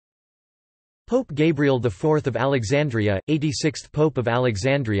Pope Gabriel IV of Alexandria, 86th Pope of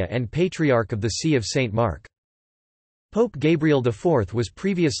Alexandria and Patriarch of the See of St. Mark. Pope Gabriel IV was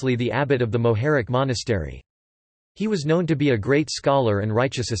previously the abbot of the Moharic monastery. He was known to be a great scholar and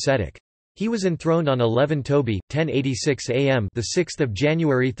righteous ascetic. He was enthroned on 11 Tobi, 1086 AM, the 6th of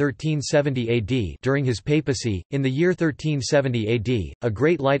January 1370 AD, during his papacy. In the year 1370 AD, a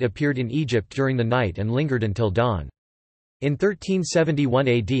great light appeared in Egypt during the night and lingered until dawn. In 1371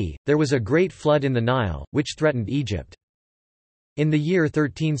 AD, there was a great flood in the Nile, which threatened Egypt. In the year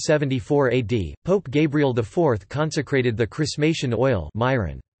 1374 AD, Pope Gabriel IV consecrated the chrismation oil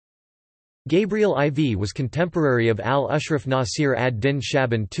myron. Gabriel IV was contemporary of al-Ashraf Nasir ad-Din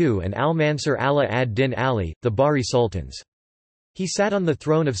Shaban II and al-Mansur Allah ad-Din Ali, the Bahri sultans. He sat on the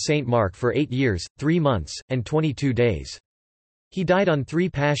throne of St. Mark for 8 years, 3 months, and 22 days. He died on 3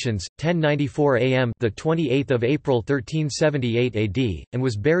 Passions, 1094 AM, the 28th of April 1378 AD, and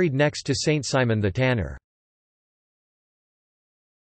was buried next to Saint Simon the Tanner.